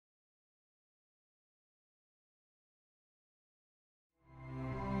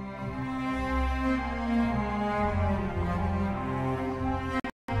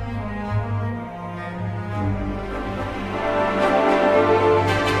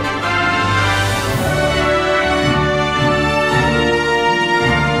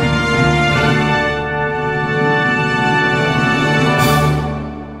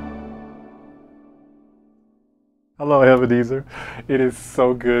Ebenezer. It is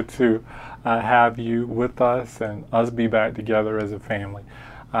so good to have you with us and us be back together as a family.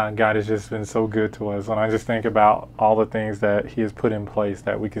 God has just been so good to us. And I just think about all the things that He has put in place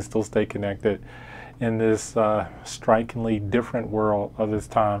that we can still stay connected in this strikingly different world of this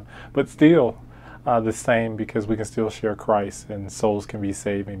time, but still the same, because we can still share Christ and souls can be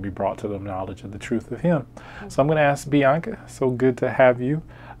saved and be brought to the knowledge of the truth of Him. So I'm going to ask Bianca, so good to have you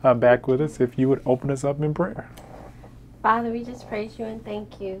back with us, if you would open us up in prayer. Father, we just praise you and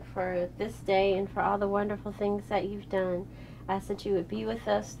thank you for this day and for all the wonderful things that you've done. I ask that you would be with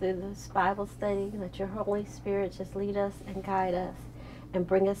us through this Bible study, let your Holy Spirit just lead us and guide us and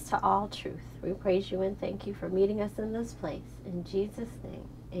bring us to all truth. We praise you and thank you for meeting us in this place. In Jesus' name,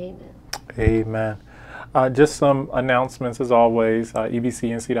 amen. Amen. Just some announcements as always.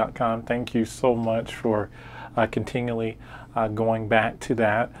 EBCNC.com. Thank you so much for continually going back to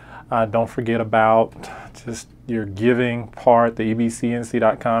that. Don't forget about just your giving part, the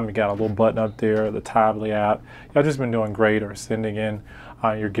EBCNC.com. You got a little button up there, the Tithely app. Y'all just been doing great, or sending in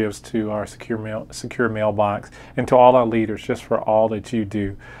your gifts to our secure mailbox, and to all our leaders, just for all that you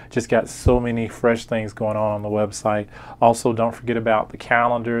do. Just got so many fresh things going on the website. Also, don't forget about the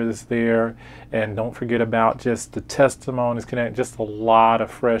calendar that's there, and don't forget about just the testimonies connect. Just a lot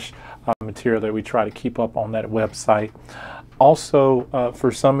of fresh material that we try to keep up on that website. Also,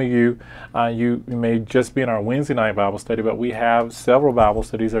 for some of you, you may just be in our Wednesday night Bible study, but we have several Bible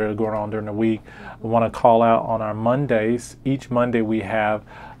studies that are going on during the week. We want to call out on our Mondays. Each Monday we have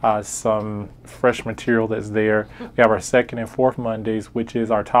some fresh material that's there. We have our second and fourth Mondays, which is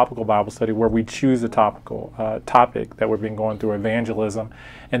our topical Bible study, where we choose a topical topic that we've been going through, evangelism.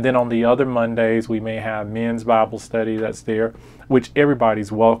 And then on the other Mondays, we may have men's Bible study that's there, which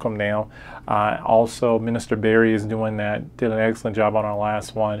everybody's welcome now. Also, Minister Barry is doing that, did an excellent job on our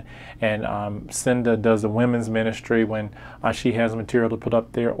last one. And Cinda does the women's ministry when she has material to put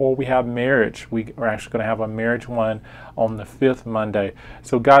up there. Or we have marriage. We are actually going to have a marriage one on the fifth Monday.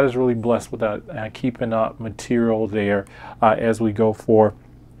 So God is really blessed with that, keeping up material there as we go forward.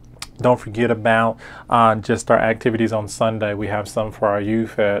 Don't forget about just our activities on Sunday. We have some for our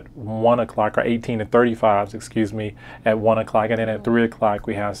youth at 1 o'clock, or 18 to 35s, excuse me, at 1 o'clock. And then at 3 o'clock,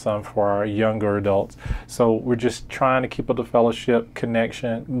 we have some for our younger adults. So we're just trying to keep up the fellowship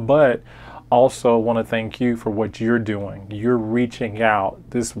connection, but also want to thank you for what you're doing. You're reaching out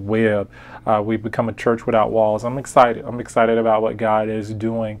this web. We've become a church without walls. I'm excited. I'm excited about what God is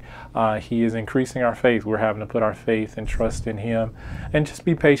doing. He is increasing our faith. We're having to put our faith and trust in Him, and just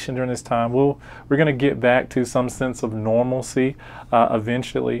be patient during this time. We're going to get back to some sense of normalcy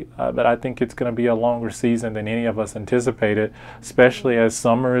eventually, but I think it's going to be a longer season than any of us anticipated, especially as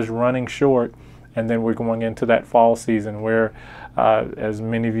summer is running short. And then we're going into that fall season where, as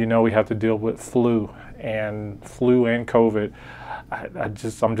many of you know, we have to deal with flu and COVID.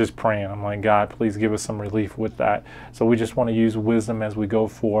 I'm just praying. I'm like, God, please give us some relief with that. So we just want to use wisdom as we go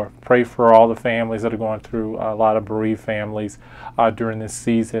forward. Pray for all the families that are going through, a lot of bereaved families during this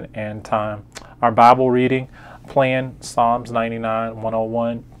season and time. Our Bible reading plan, Psalms 99,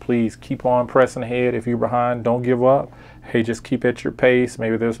 101. Please keep on pressing ahead. If you're behind, don't give up. Hey, just keep at your pace.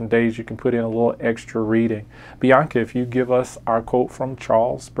 Maybe there's some days you can put in a little extra reading. Bianca, if you give us our quote from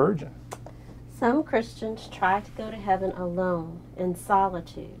Charles Spurgeon. Some Christians try to go to heaven alone, in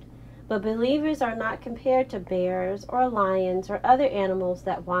solitude, but believers are not compared to bears or lions or other animals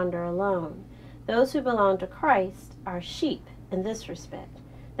that wander alone. Those who belong to Christ are sheep in this respect,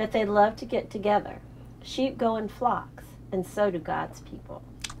 that they love to get together. Sheep go in flocks, and so do God's people.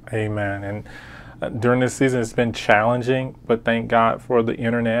 Amen. And during this season, it's been challenging, but thank God for the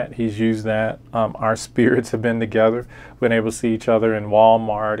internet. He's used that. Our spirits have been together, been able to see each other in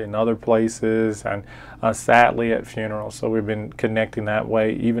Walmart and other places, and sadly at funerals. So we've been connecting that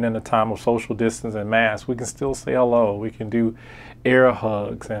way. Even in the time of social distance and masks, we can still say hello. We can do air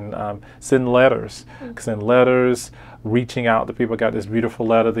hugs and send letters. Reaching out to people. I got this beautiful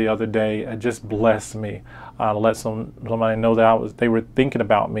letter the other day. It just blessed me. Let somebody know that they were thinking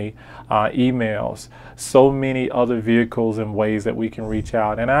about me. Emails, so many other vehicles and ways that we can reach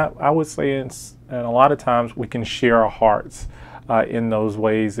out. And I would say, and a lot of times we can share our hearts in those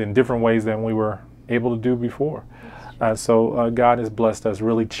ways, in different ways than we were able to do before. So God has blessed us.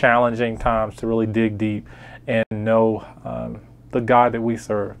 Really challenging times to really dig deep and know the God that we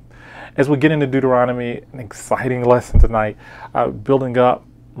serve. As we get into Deuteronomy, an exciting lesson tonight, building up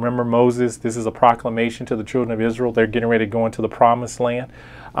Remember Moses, this is a proclamation to the children of Israel. They're getting ready to go into the promised land.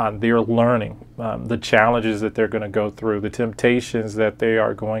 They're learning the challenges that they're going to go through, the temptations that they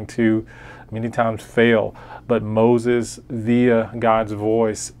are going to many times fail. But Moses, via God's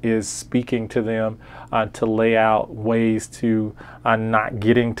voice, is speaking to them to lay out ways to not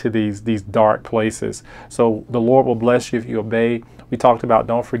getting to these dark places. So the Lord will bless you if you obey. We talked about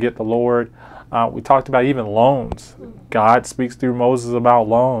don't forget the Lord. We talked about even loans. God speaks through Moses about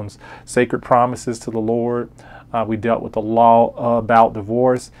loans, sacred promises to the Lord. We dealt with the law about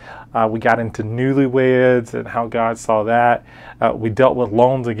divorce. We got into newlyweds and how God saw that. We dealt with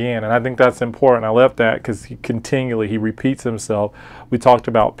loans again, and I think that's important. I left that because he repeats himself. We talked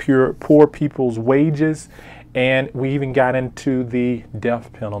about poor people's wages, and we even got into the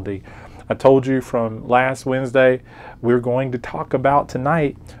death penalty. I told you from last Wednesday, we're going to talk about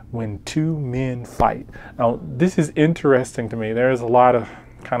tonight when two men fight. Now, this is interesting to me. There's a lot of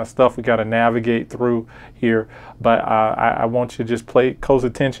kind of stuff we got to navigate through here, but I want you to just pay close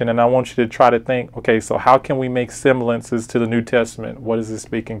attention, and I want you to try to think, okay, so how can we make semblances to the New Testament? What is this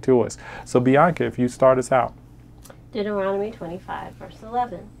speaking to us? So Bianca, if you start us out. Deuteronomy 25, verse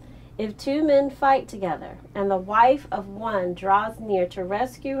 11. If two men fight together, and the wife of one draws near to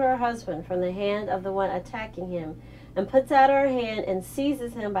rescue her husband from the hand of the one attacking him, and puts out her hand and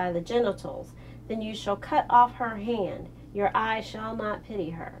seizes him by the genitals, then you shall cut off her hand. Your eye shall not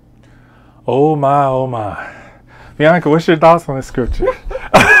pity her. Oh my, oh my. Bianca, what's your thoughts on this scripture?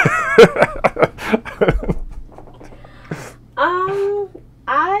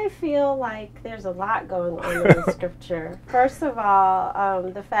 I feel like there's a lot going on in the scripture. First of all,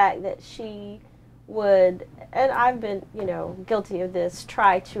 the fact that she would, and I've been, guilty of this,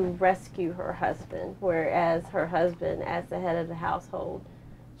 try to rescue her husband, whereas her husband, as the head of the household,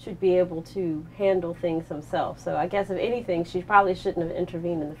 should be able to handle things himself. So I guess if anything, she probably shouldn't have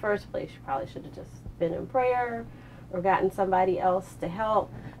intervened in the first place. She probably should have just been in prayer or gotten somebody else to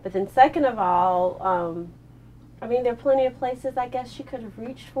help. But then second of all, there are plenty of places I guess she could have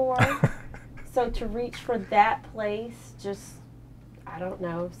reached for. So to reach for that place just, I don't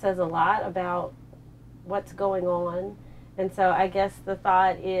know, says a lot about what's going on. And so I guess the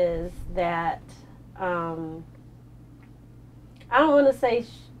thought is that, I don't want to say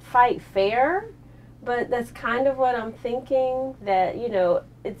fight fair, but that's kind of what I'm thinking, that,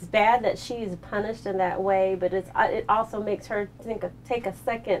 it's bad that she is punished in that way, but it also makes her take a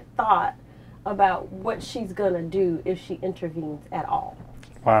second thought about what she's going to do if she intervenes at all.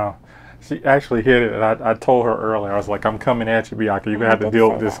 Wow. She actually hit it. I told her earlier, I was like, I'm coming at you, Bianca. You're going to have to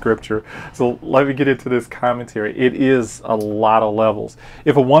deal with this scripture. So let me get into this commentary. It is a lot of levels.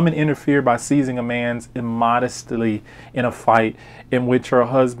 If a woman interfered by seizing a man's immodestly in a fight in which her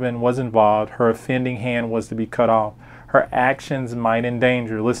husband was involved, her offending hand was to be cut off. Her actions might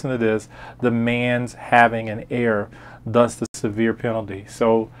endanger, listen to this, the man's having an heir, thus the severe penalty.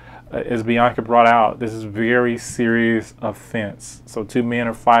 So as Bianca brought out, this is very serious offense. So two men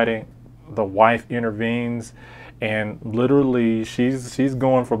are fighting, the wife intervenes, and literally she's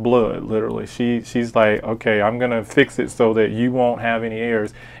going for blood. Literally, she's like, okay, I'm gonna fix it so that you won't have any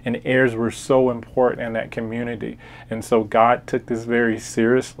heirs. And heirs were so important in that community, and so God took this very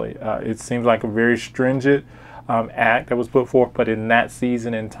seriously. It seems like a very stringent act that was put forth, but in that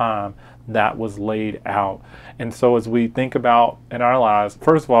season and time, that was laid out. And so as we think about in our lives,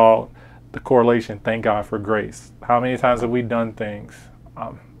 first of all, the correlation, thank God for grace. How many times have we done things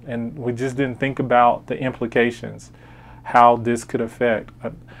and we just didn't think about the implications, how this could affect?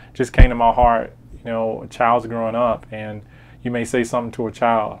 Just came to my heart, a child's growing up, and you may say something to a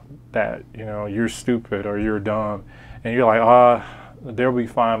child that, you're stupid or you're dumb, and you're like, they'll be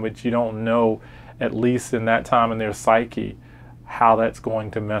fine, but you don't know, at least in that time in their psyche, how that's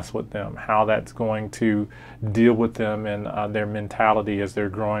going to mess with them, how that's going to deal with them and their mentality as they're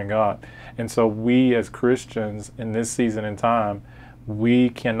growing up. And so we as Christians in this season and time, we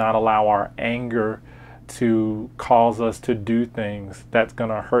cannot allow our anger to cause us to do things that's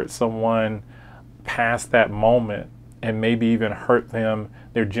going to hurt someone past that moment, and maybe even hurt them,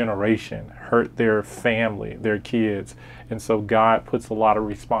 their generation, hurt their family, their kids. And so God puts a lot of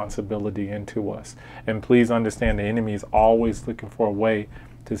responsibility into us. And please understand, the enemy is always looking for a way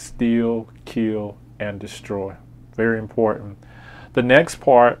to steal, kill, and destroy. Very important. The next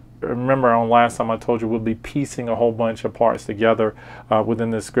part, remember on last time I told you we'll be piecing a whole bunch of parts together within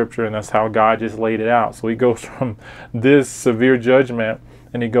the scripture, and that's how God just laid it out. So he goes from this severe judgment,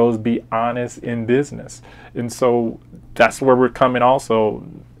 and he goes, be honest in business. And so that's where we're coming also.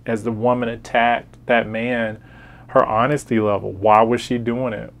 As the woman attacked that man, her honesty level. Why was she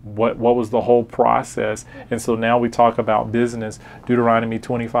doing it? What was the whole process? And so now we talk about business, Deuteronomy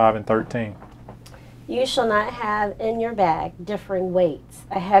 25:13. You shall not have in your bag differing weights,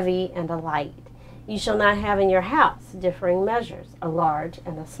 a heavy and a light. You shall not have in your house differing measures, a large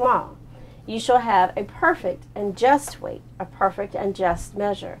and a small. You shall have a perfect and just weight, a perfect and just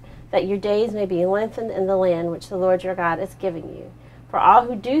measure, that your days may be lengthened in the land which the Lord your God is giving you. For all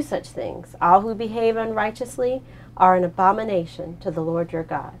who do such things, all who behave unrighteously, are an abomination to the Lord your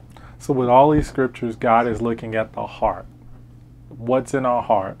God. So with all these scriptures, God is looking at the heart. What's in our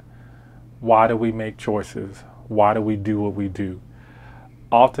heart? Why do we make choices? Why do we do what we do?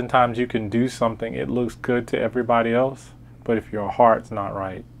 Oftentimes you can do something, it looks good to everybody else, but if your heart's not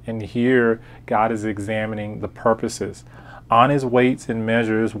right. And here, God is examining the purposes. Honest weights and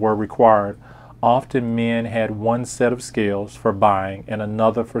measures were required. Often men had one set of scales for buying and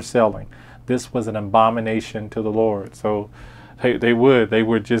another for selling. This was an abomination to the Lord. So they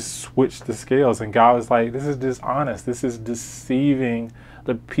would just switch the scales. And God was like, this is dishonest. This is deceiving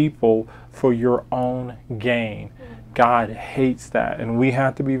the people for your own gain. God hates that, and we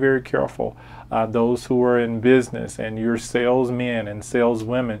have to be very careful. Those who are in business and you're salesmen and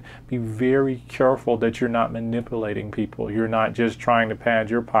saleswomen, be very careful that you're not manipulating people. You're not just trying to pad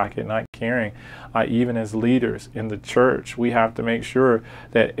your pocket, not caring. Even as leaders in the church, we have to make sure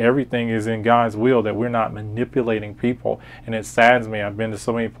that everything is in God's will, that we're not manipulating people. And it saddens me. I've been to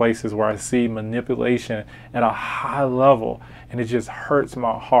so many places where I see manipulation at a high level, and it just hurts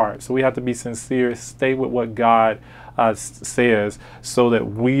my heart. So we have to be sincere, stay with what God says, so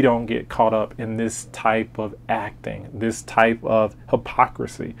that we don't get caught up in this type of acting, this type of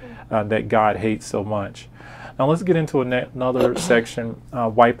hypocrisy that God hates so much. Now let's get into another section,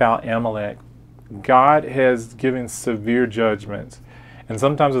 wipe out Amalek. God has given severe judgments, and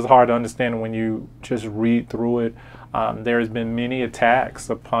sometimes it's hard to understand when you just read through it. There has been many attacks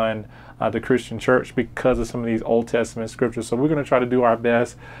upon the Christian church because of some of these Old Testament scriptures. So we're going to try to do our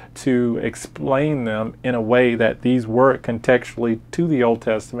best to explain them in a way that these work contextually to the Old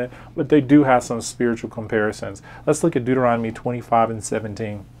Testament, but they do have some spiritual comparisons. Let's look at Deuteronomy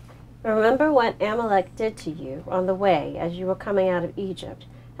 25:17. Remember what Amalek did to you on the way as you were coming out of Egypt,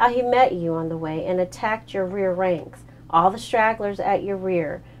 how he met you on the way and attacked your rear ranks, all the stragglers at your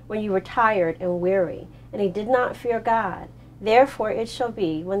rear, when you were tired and weary, and he did not fear God. Therefore it shall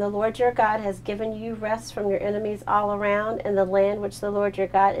be, when the Lord your God has given you rest from your enemies all around in the land which the Lord your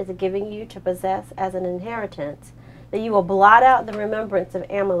God is giving you to possess as an inheritance, that you will blot out the remembrance of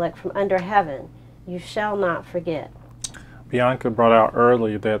Amalek from under heaven. You shall not forget. Bianca brought out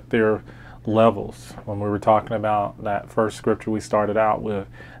earlier that there are levels. When we were talking about that first scripture we started out with,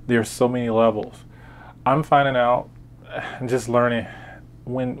 there's so many levels. I'm finding out and just learning,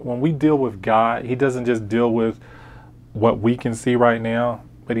 when we deal with God, he doesn't just deal with what we can see right now,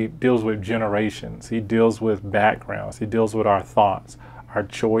 but he deals with generations. He deals with backgrounds. He deals with our thoughts, our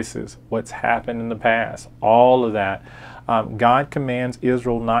choices, what's happened in the past, all of that. God commands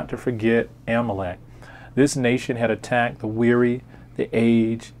Israel not to forget Amalek. This nation had attacked the weary, the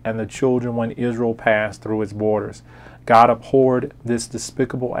aged, and the children when Israel passed through its borders. God abhorred this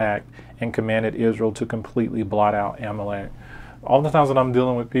despicable act and commanded Israel to completely blot out Amalek. All the times when I'm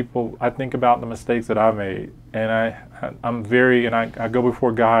dealing with people, I think about the mistakes that I made, and I go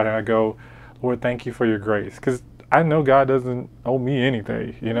before God and I go, Lord, thank you for your grace, because I know God doesn't owe me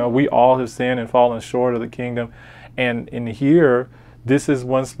anything. You know, we all have sinned and fallen short of the kingdom, and in here, this is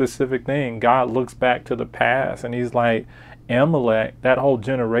one specific thing. God looks back to the past, and he's like, Amalek, that whole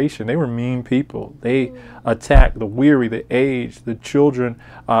generation, they were mean people. They attacked the weary, the aged, the children,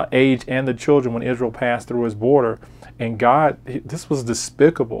 aged and the children when Israel passed through his border. And God, this was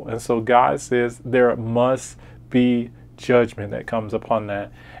despicable. And so God says there must be judgment that comes upon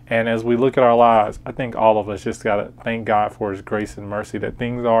that. And as we look at our lives, I think all of us just got to thank God for his grace and mercy, that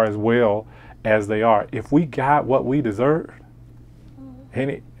things are as well as they are. If we got what we deserved,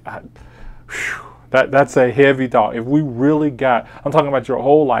 that's a heavy thought. If we really got, I'm talking about your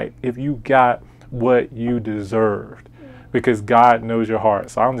whole life, if you got what you deserved, because God knows your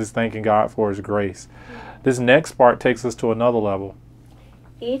heart. So I'm just thanking God for his grace. This next part takes us to another level.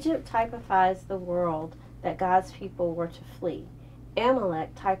 Egypt typifies the world that God's people were to flee.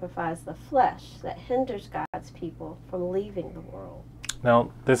 Amalek typifies the flesh that hinders God's people from leaving the world.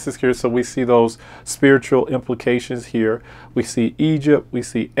 Now, this is here, so we see those spiritual implications here. We see Egypt, we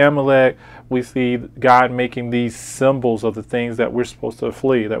see Amalek, we see God making these symbols of the things that we're supposed to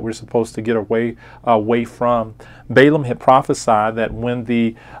flee, that we're supposed to get away from. Balaam had prophesied that when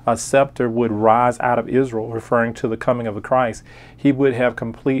the scepter would rise out of Israel, referring to the coming of the Christ, he would have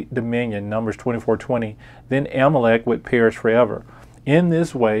complete dominion, Numbers 24:20. Then Amalek would perish forever. In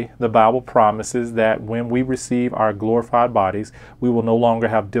this way, the Bible promises that when we receive our glorified bodies, we will no longer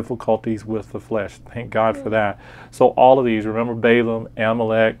have difficulties with the flesh. Thank God for that. So all of these, remember Balaam,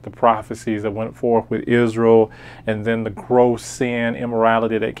 Amalek, the prophecies that went forth with Israel, and then the gross sin,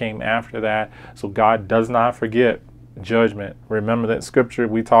 immorality that came after that. So God does not forget judgment. Remember that scripture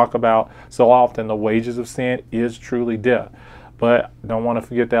we talk about so often, the wages of sin is truly death. But don't want to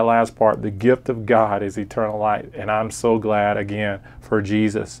forget that last part. The gift of God is eternal life. And I'm so glad, again, for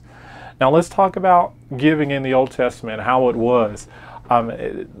Jesus. Now let's talk about giving in the Old Testament, how it was.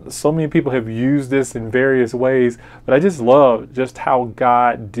 So many people have used this in various ways, but I just love just how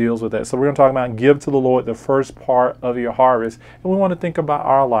God deals with that. So we're going to talk about give to the Lord the first part of your harvest. And we want to think about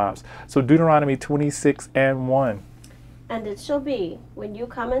our lives. So Deuteronomy 26:1. And it shall be, when you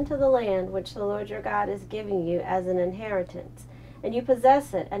come into the land which the Lord your God is giving you as an inheritance, and you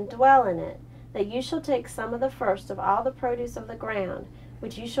possess it and dwell in it, that you shall take some of the first of all the produce of the ground,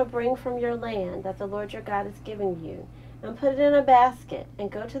 which you shall bring from your land that the Lord your God is giving you, and put it in a basket,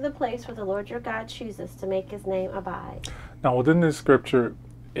 and go to the place where the Lord your God chooses to make his name abide. Now within this scripture,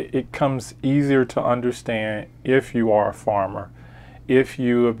 it comes easier to understand if you are a farmer, if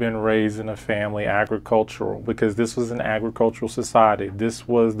you have been raised in a family agricultural, because this was an agricultural society. This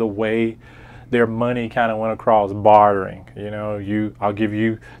was the way their money kind of went across, bartering. You know, I'll give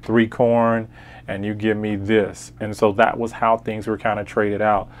you 3 corn and you give me this. And so that was how things were kind of traded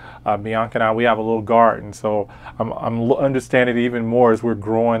out. Bianca and I, we have a little garden, so I'm understanding it even more as we're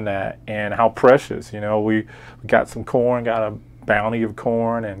growing that, and how precious. You know, we got some corn, got a bounty of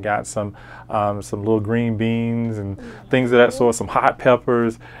corn, and got some little green beans and things of that sort, some hot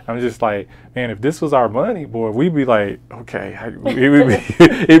peppers. I'm just like, man, if this was our money, boy, we'd be like, okay,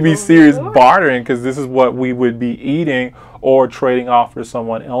 it'd be serious bartering, because this is what we would be eating or trading off for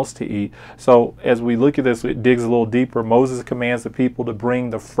someone else to eat. So as we look at this, it digs a little deeper. Moses commands the people to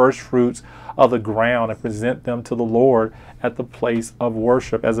bring the first fruits of the ground and present them to the Lord at the place of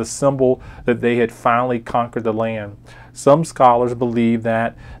worship as a symbol that they had finally conquered the land. Some scholars believe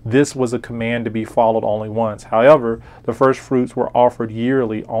that this was a command to be followed only once. However, the first fruits were offered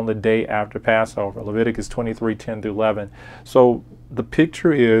yearly on the day after Passover, Leviticus 23:10-11. So the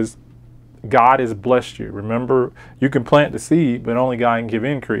picture is God has blessed you. Remember, you can plant the seed, but only God can give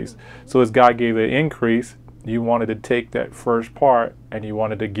increase. So as God gave the increase, you wanted to take that first part and you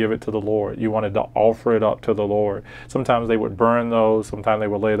wanted to give it to the Lord. You wanted to offer it up to the Lord. Sometimes they would burn those, sometimes they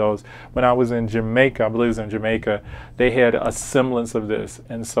would lay those. When I was in Jamaica, I believe it was in Jamaica, they had a semblance of this.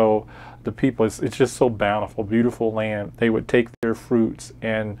 And so the people, it's just so bountiful, beautiful land. They would take their fruits,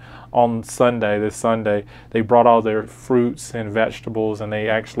 and on Sunday, this Sunday, they brought all their fruits and vegetables and they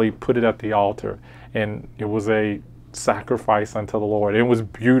actually put it at the altar. And it was a sacrifice unto the Lord. It was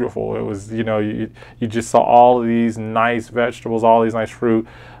beautiful. It was, you know, you just saw all of these nice vegetables, all these nice fruit,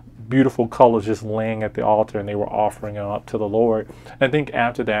 beautiful colors just laying at the altar, and they were offering them up to the Lord. And I think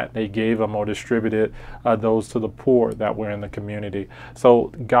after that they gave them or distributed those to the poor that were in the community.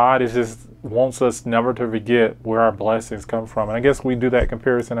 So God is just wants us never to forget where our blessings come from. And I guess we do that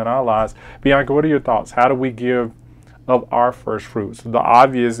comparison in our lives. Bianca, what are your thoughts? How do we give of our first fruits? The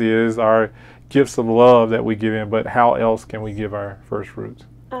obvious is our gifts of love that we give in, but how else can we give our first fruits?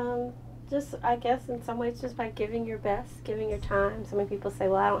 Just, I guess, in some ways, just by giving your best, giving your time. So many people say,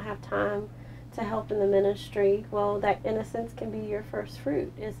 well, I don't have time to help in the ministry. Well, that, in a sense, can be your first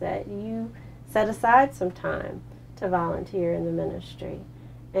fruit, is that you set aside some time to volunteer in the ministry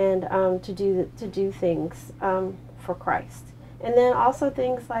and to do things for Christ. And then also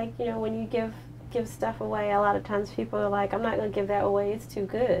things like, you know, when you give stuff away, a lot of times people are like, I'm not going to give that away, it's too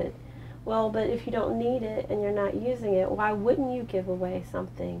good. Well, but if you don't need it and you're not using it, why wouldn't you give away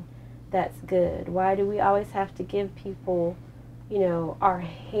something that's good? Why do we always have to give people, you know, our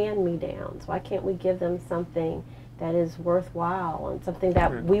hand-me-downs? Why can't we give them something that is worthwhile and something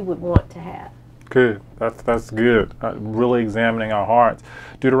that we would want to have? Good. That's good. Really examining our hearts.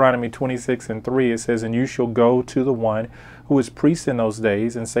 Deuteronomy 26:3, it says, and you shall go to the one who is priest in those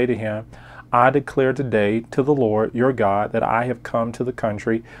days and say to him, I declare today to the Lord your God that I have come to the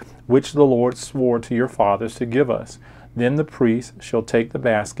country which the Lord swore to your fathers to give us. Then the priest shall take the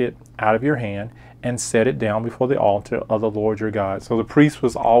basket out of your hand and set it down before the altar of the Lord your God. So the priest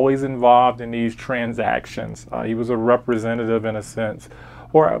was always involved in these transactions. He was a representative in a sense,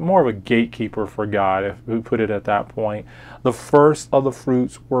 or more of a gatekeeper for God, if we put it at that point. The first of the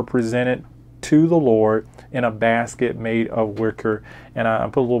fruits were presented to the Lord in a basket made of wicker. And I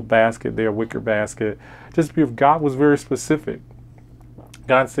put a little basket there, wicker basket, just because God was very specific.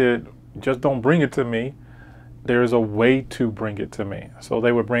 God said, just don't bring it to me. There's a way to bring it to me. So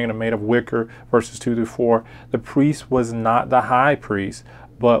they were bringing it made of wicker, verses 2-4. The priest was not the high priest,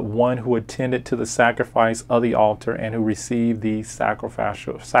 but one who attended to the sacrifice of the altar and who received the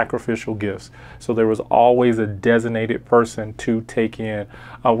sacrificial gifts. So there was always a designated person to take in.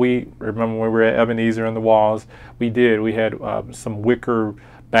 We remember when we were at Ebenezer in the Walls, we had some wicker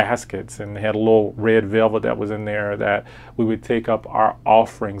baskets, and they had a little red velvet that was in there that we would take up our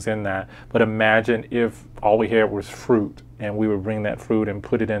offerings in that. But imagine if all we had was fruit, and we would bring that fruit and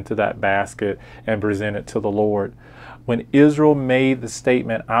put it into that basket and present it to the Lord. When Israel made the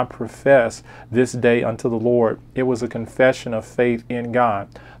statement, I profess this day unto the Lord, it was a confession of faith in God.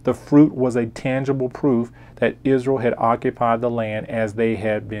 The fruit was a tangible proof that Israel had occupied the land as they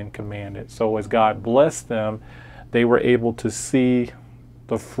had been commanded. So as God blessed them, they were able to see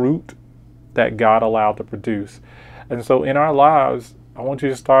the fruit that God allowed to produce. And so in our lives, I want you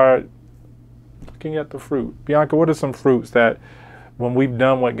to start looking at the fruit. Bianca, what are some fruits that when we've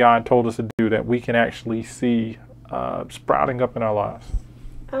done what God told us to do, that we can actually see sprouting up in our lives?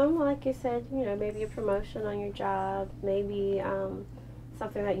 Like you said, maybe a promotion on your job, maybe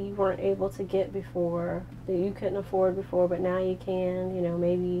something that you weren't able to get before, that you couldn't afford before, but now you can.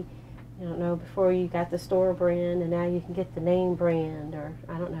 Maybe, before you got the store brand and now you can get the name brand, or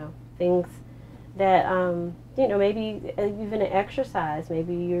I don't know, things that, maybe even an exercise.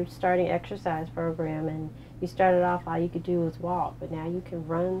 Maybe you're starting an exercise program and you started off all you could do was walk, but now you can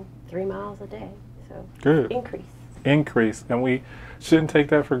run 3 miles a day. So good. Increase, and we shouldn't take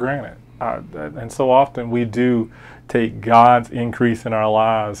that for granted. And so often we do take God's increase in our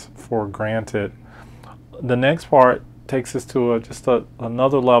lives for granted. The next part takes us to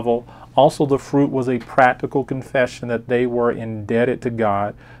another level. Also, the fruit was a practical confession that they were indebted to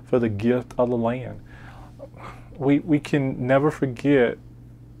God for the gift of the land. We can never forget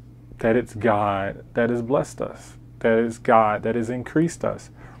that it's God that has blessed us, that is God that has increased us,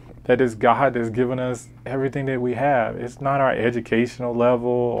 that is God that's given us everything that we have. It's not our educational level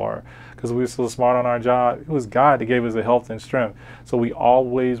or because we're so smart on our job. It was God that gave us the health and strength. So we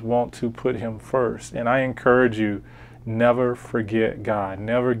always want to put Him first. And I encourage you, never forget God.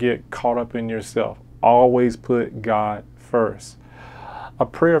 Never get caught up in yourself. Always put God first. A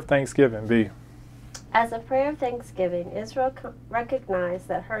prayer of thanksgiving, B. As a prayer of thanksgiving, Israel recognized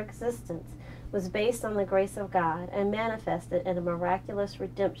that her existence was based on the grace of God and manifested in a miraculous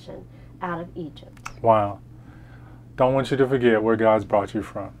redemption out of Egypt. Wow. Don't want you to forget where God's brought you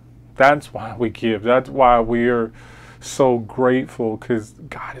from. That's why we give. That's why we're so grateful, because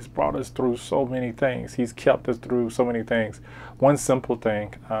God has brought us through so many things. He's kept us through so many things. One simple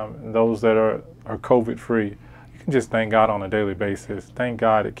thing, those that are COVID-free, you can just thank God on a daily basis. Thank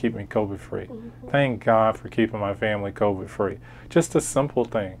God to keep me COVID-free. Mm-hmm. Thank God for keeping my family COVID-free. Just a simple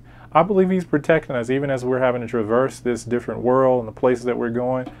thing. I believe He's protecting us even as we're having to traverse this different world and the places that we're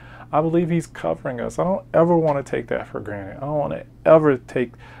going. I believe He's covering us. I don't ever want to take that for granted. I don't want to ever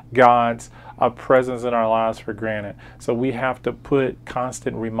take God's presence in our lives for granted. So we have to put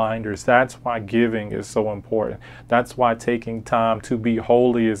constant reminders. That's why giving is so important. That's why taking time to be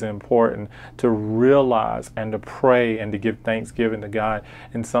holy is important, to realize and to pray and to give thanksgiving to God.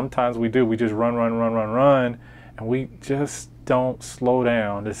 And sometimes we do. We just run, and we just don't slow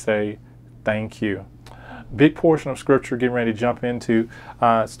down to say thank you. Big portion of scripture getting ready to jump into,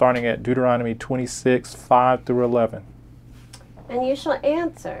 starting at Deuteronomy 26, 5-11. And you shall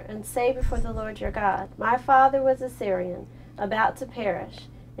answer and say before the Lord your God, my father was a Syrian, about to perish,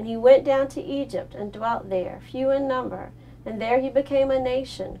 and he went down to Egypt and dwelt there, few in number, and there he became a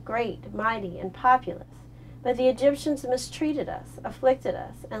nation, great, mighty, and populous. But the Egyptians mistreated us, afflicted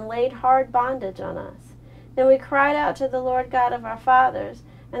us, and laid hard bondage on us. Then we cried out to the Lord God of our fathers,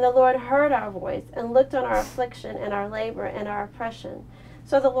 and the Lord heard our voice, and looked on our affliction and our labor and our oppression.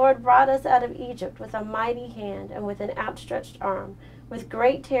 So the Lord brought us out of Egypt with a mighty hand and with an outstretched arm, with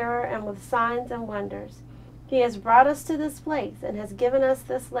great terror and with signs and wonders. He has brought us to this place and has given us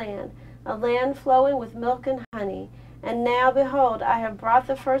this land, a land flowing with milk and honey. And now, behold, I have brought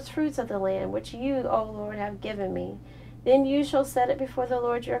the first fruits of the land, which you, O Lord, have given me. Then you shall set it before the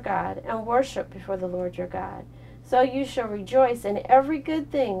Lord your God, and worship before the Lord your God. So you shall rejoice in every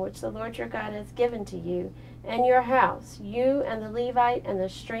good thing which the Lord your God has given to you, and your house, you and the Levite and the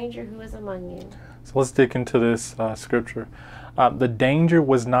stranger who is among you. So let's dig into this scripture. The danger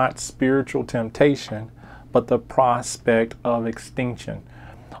was not spiritual temptation, but the prospect of extinction.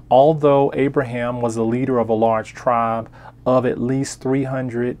 Although Abraham was the leader of a large tribe of at least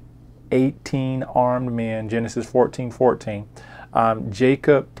 318 armed men, Genesis 14:14,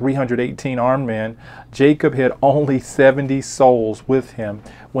 Jacob, 318 armed men, Jacob had only 70 souls with him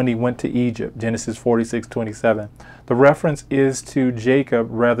when he went to Egypt, Genesis 46:27. The reference is to Jacob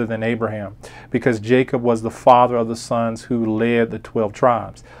rather than Abraham, because Jacob was the father of the sons who led the 12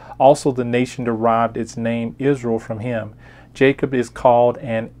 tribes. Also, the nation derived its name Israel from him. Jacob is called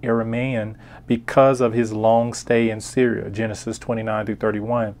an Aramean because of his long stay in Syria, Genesis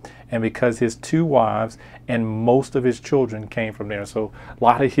 29-31, and because his 2 wives and most of his children came from there. So a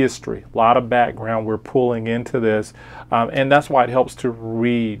lot of history, a lot of background we're pulling into this, and that's why it helps to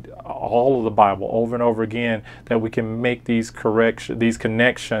read all of the Bible over and over again, that we can make these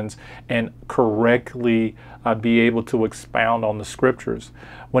connections and correctly be able to expound on the scriptures.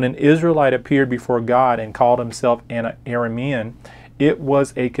 When an Israelite appeared before God and called himself an Aramean, it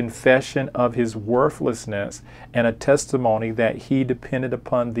was a confession of his worthlessness and a testimony that he depended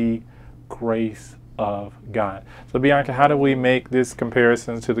upon the grace of God. So Bianca, how do we make this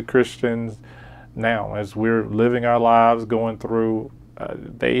comparison to the Christians now as we're living our lives going through?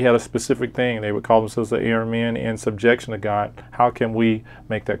 They had a specific thing. They would call themselves the Aramean in subjection to God. How can we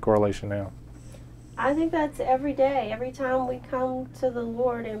make that correlation now? I think that's every day. Every time we come to the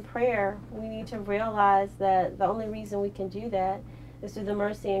Lord in prayer, we need to realize that the only reason we can do that is through the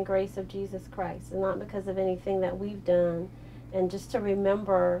mercy and grace of Jesus Christ, and not because of anything that we've done. And just to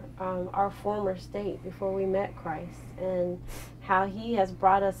remember our former state before we met Christ, and how he has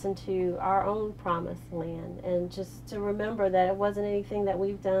brought us into our own promised land, and just to remember that it wasn't anything that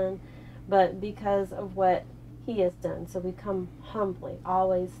we've done, but because of what he has done. So we come humbly,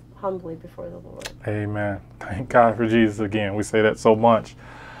 always humbly before the Lord. Amen. Thank God for Jesus again. We say that so much.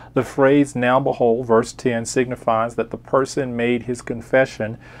 The phrase, now behold, verse 10, signifies that the person made his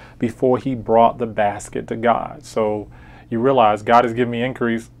confession before he brought the basket to God. So you realize God has given me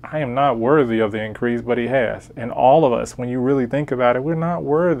increase. I am not worthy of the increase, but he has. And all of us, when you really think about it, we're not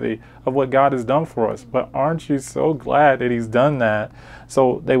worthy of what God has done for us. But aren't you so glad that he's done that?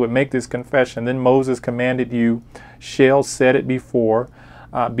 So they would make this confession. Then Moses commanded you, shall set it before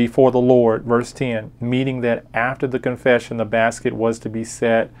the Lord, verse 10, meaning that after the confession, the basket was to be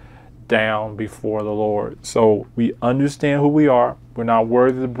set down before the Lord. So we understand who we are. We're not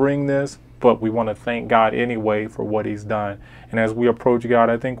worthy to bring this, but we want to thank God anyway for what he's done. And as we approach God,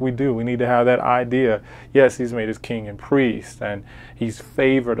 I think we do. We need to have that idea. Yes, he's made us king and priest, and he's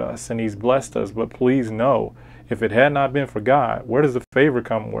favored us, and he's blessed us. But please know, if it had not been for God, where does the favor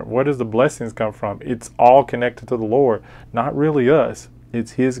come from? Where does the blessings come from? It's all connected to the Lord, not really us.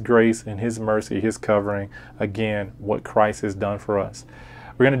 It's his grace and his mercy, his covering, again, what Christ has done for us.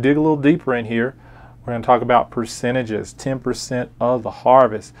 We're going to dig a little deeper in here. We're going to talk about percentages, 10% of the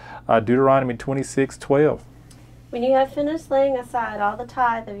harvest. Deuteronomy 26:12. When you have finished laying aside all the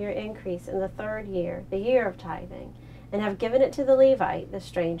tithe of your increase in the 3rd year, the year of tithing, and have given it to the Levite, the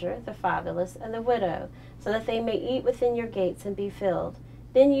stranger, the fatherless, and the widow, so that they may eat within your gates and be filled,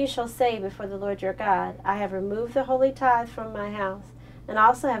 then you shall say before the Lord your God, I have removed the holy tithe from my house, and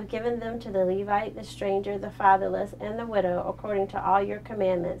also have given them to the Levite, the stranger, the fatherless, and the widow, according to all your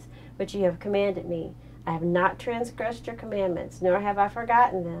commandments, which you have commanded me. I have not transgressed your commandments, nor have I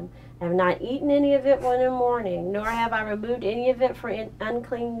forgotten them. I have not eaten any of it when in mourning, nor have I removed any of it for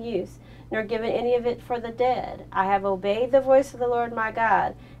unclean use, nor given any of it for the dead. I have obeyed the voice of the Lord my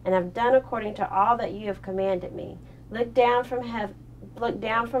God, and have done according to all that you have commanded me. Look down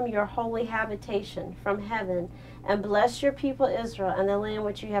from your holy habitation, from heaven, and bless your people Israel and the land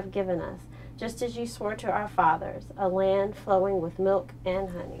which you have given us, just as you swore to our fathers, a land flowing with milk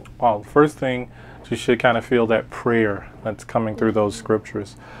and honey. Well, the first thing, you should kind of feel that prayer that's coming through those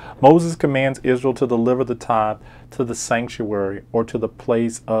scriptures. Moses commands Israel to deliver the tithe to the sanctuary or to the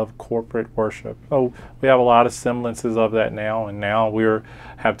place of corporate worship. So we have a lot of semblances of that now, and now we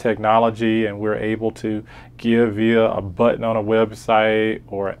have technology and we're able to give via a button on a website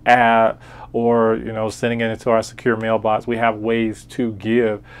or an app, or sending it into our secure mailbox. We have ways to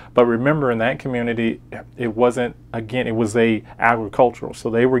give. But remember, in that community, it wasn't, again, it was agricultural. So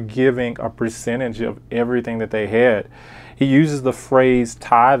they were giving a percentage of everything that they had. He uses the phrase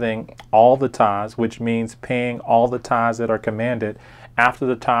tithing all the tithes, which means paying all the tithes that are commanded, after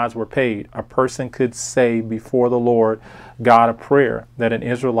the tithes were paid, a person could say before the Lord God a prayer that an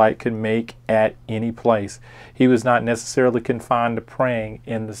Israelite could make at any place. He was not necessarily confined to praying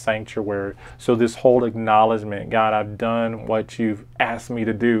in the sanctuary. So this whole acknowledgement, God, I've done what you've asked me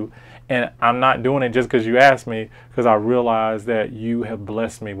to do. And I'm not doing it just because you asked me, because I realize that you have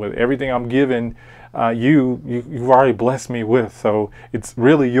blessed me with everything I'm given. You've already blessed me with. So it's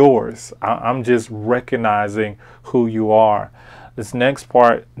really yours. I'm just recognizing who you are. This next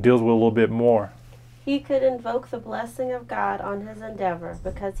part deals with a little bit more. He could invoke the blessing of God on his endeavor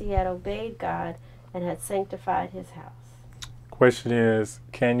because he had obeyed God and had sanctified his house. Question is,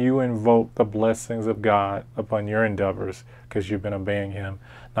 can you invoke the blessings of God upon your endeavors because you've been obeying him?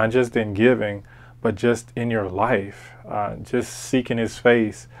 Not just in giving, but just in your life. Just seeking his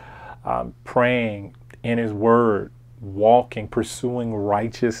face, praying in his word, walking, pursuing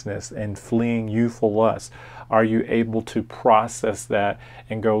righteousness, and fleeing youthful lust. Are you able to process that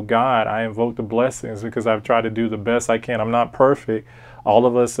and go, God, I invoke the blessings because I've tried to do the best I can. I'm not perfect. All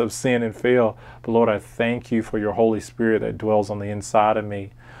of us have sinned and failed. But Lord, I thank you for your Holy Spirit that dwells on the inside of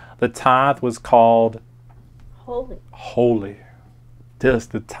me. The tithe was called holy. Holy.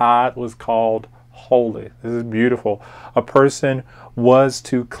 The tithe was called holy. This is beautiful. A person was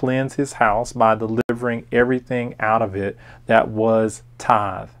to cleanse his house by delivering everything out of it that was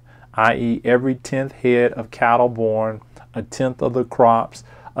tithe, i.e. every 10th head of cattle born, a 10th of the crops,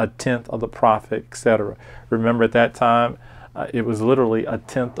 a 10th of the profit, etc. Remember at that time, it was literally a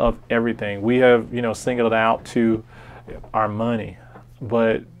 10th of everything. We have, singled out to our money,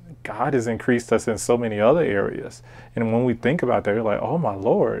 but God has increased us in so many other areas. And when we think about that, you're like, oh my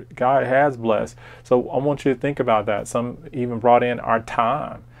Lord, God has blessed. So I want you to think about that. Some even brought in our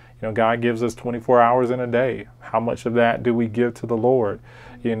time. God gives us 24 hours in a day. How much of that do we give to the Lord?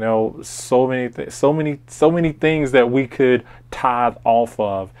 So many things that we could tithe off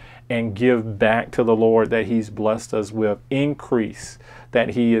of and give back to the Lord that he's blessed us with, increase that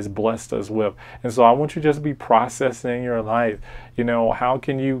he has blessed us with. And so I want you to just be processing in your life, how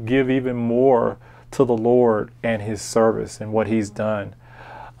can you give even more to the Lord and his service and what he's done?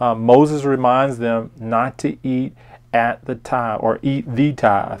 Moses reminds them not to eat at the tithe or eat the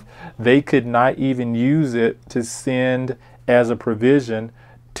tithe. They could not even use it to send as a provision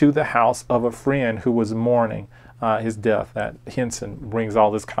to the house of a friend who was mourning his death. That Henson brings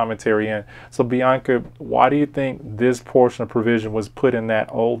all this commentary in. So Bianca, why do you think this portion of provision was put in that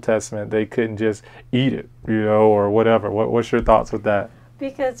Old Testament? They couldn't just eat it, or whatever. What's your thoughts with that?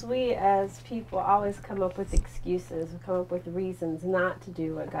 Because we as people always come up with excuses, come up with reasons not to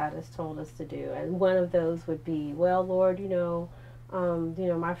do what God has told us to do. And one of those would be, well, Lord,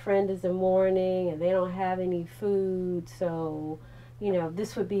 my friend is in mourning and they don't have any food, so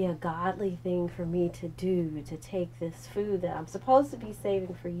this would be a godly thing for me to do, to take this food that I'm supposed to be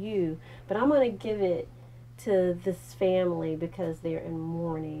saving for you, but I'm going to give it to this family because they're in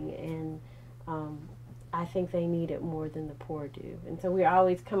mourning, and I think they need it more than the poor do. And so we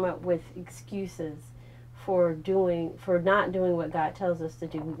always come up with excuses for not doing what God tells us to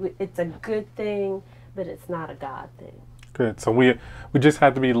do. It's a good thing, but it's not a God thing. Good. So we just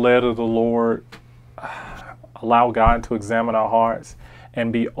have to be led of the Lord. Allow God to examine our hearts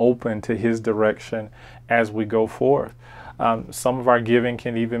and be open to his direction as we go forth. Some of our giving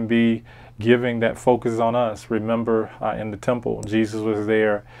can even be giving that focuses on us. Remember in the temple, Jesus was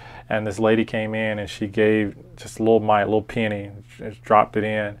there and this lady came in and she gave just a little penny, just dropped it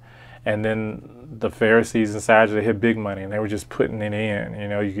in. And then the Pharisees and Sadducees, they had big money and they were just putting it in.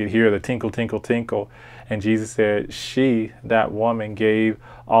 You could hear the tinkle, tinkle, tinkle. And Jesus said, that woman gave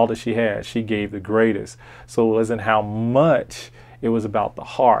all that she had. She gave the greatest. So it wasn't how much, it was about the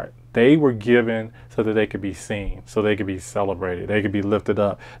heart. They were given so that they could be seen, so they could be celebrated, they could be lifted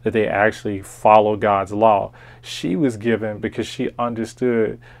up, that they actually follow God's law. She was given because she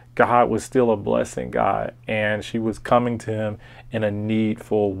understood God was still a blessing God, and she was coming to him in a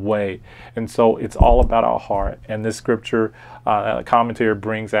needful way. And so it's all about our heart. And this scripture, commentary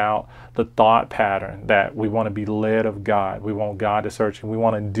brings out the thought pattern that we want to be led of God. We want God to search, and we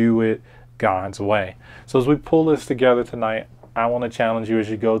want to do it God's way. So as we pull this together tonight, I want to challenge you as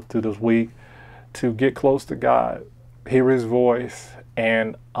you go through this week to get close to God, hear his voice,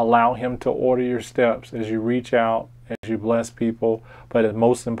 and allow him to order your steps as you reach out, as you bless people, but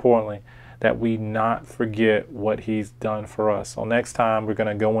most importantly, that we not forget what he's done for us. So next time we're going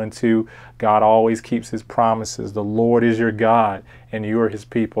to go into God always keeps his promises. The Lord is your God and you are his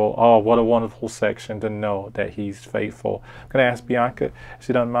people. Oh, what a wonderful section to know that he's faithful. I'm going to ask Bianca, if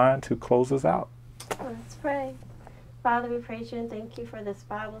she doesn't mind, to close us out. Let's pray. Father, we praise you and thank you for this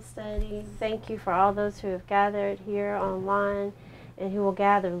Bible study. Thank you for all those who have gathered here online. and who will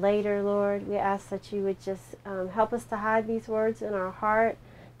gather later, Lord. We ask that you would just help us to hide these words in our heart,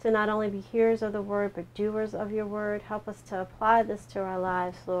 to not only be hearers of the word, but doers of your word. Help us to apply this to our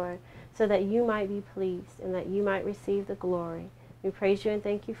lives, Lord, so that you might be pleased and that you might receive the glory. We praise you and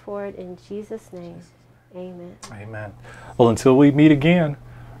thank you for it in Jesus' name. Amen. Amen. Well, until we meet again,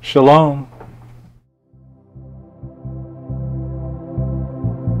 shalom.